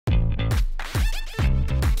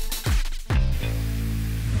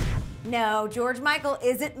No, George Michael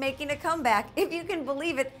isn't making a comeback. If you can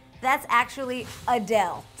believe it, that's actually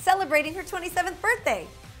Adele, celebrating her 27th birthday.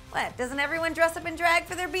 What, doesn't everyone dress up in drag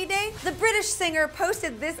for their B-Day? The British singer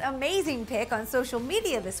posted this amazing pic on social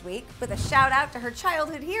media this week with a shout out to her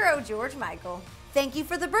childhood hero, George Michael. Thank you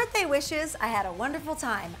for the birthday wishes. I had a wonderful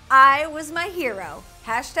time. I was my hero.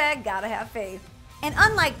 Hashtag gotta have faith. And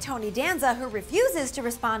unlike Tony Danza, who refuses to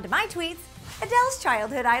respond to my tweets, Adele's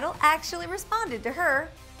childhood idol actually responded to her.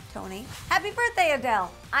 Tony, happy birthday,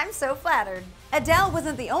 Adele. I'm so flattered. Adele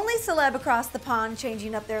wasn't the only celeb across the pond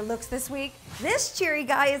changing up their looks this week. This cheery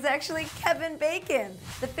guy is actually Kevin Bacon.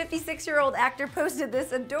 The 56-year-old actor posted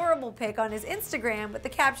this adorable pic on his Instagram with the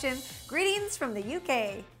caption, "Greetings from the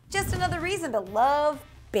UK." Just another reason to love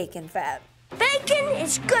bacon fat. Bacon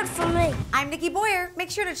is good for me. I'm Nikki Boyer.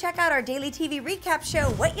 Make sure to check out our daily TV recap show,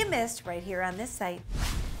 What You Missed, right here on this site.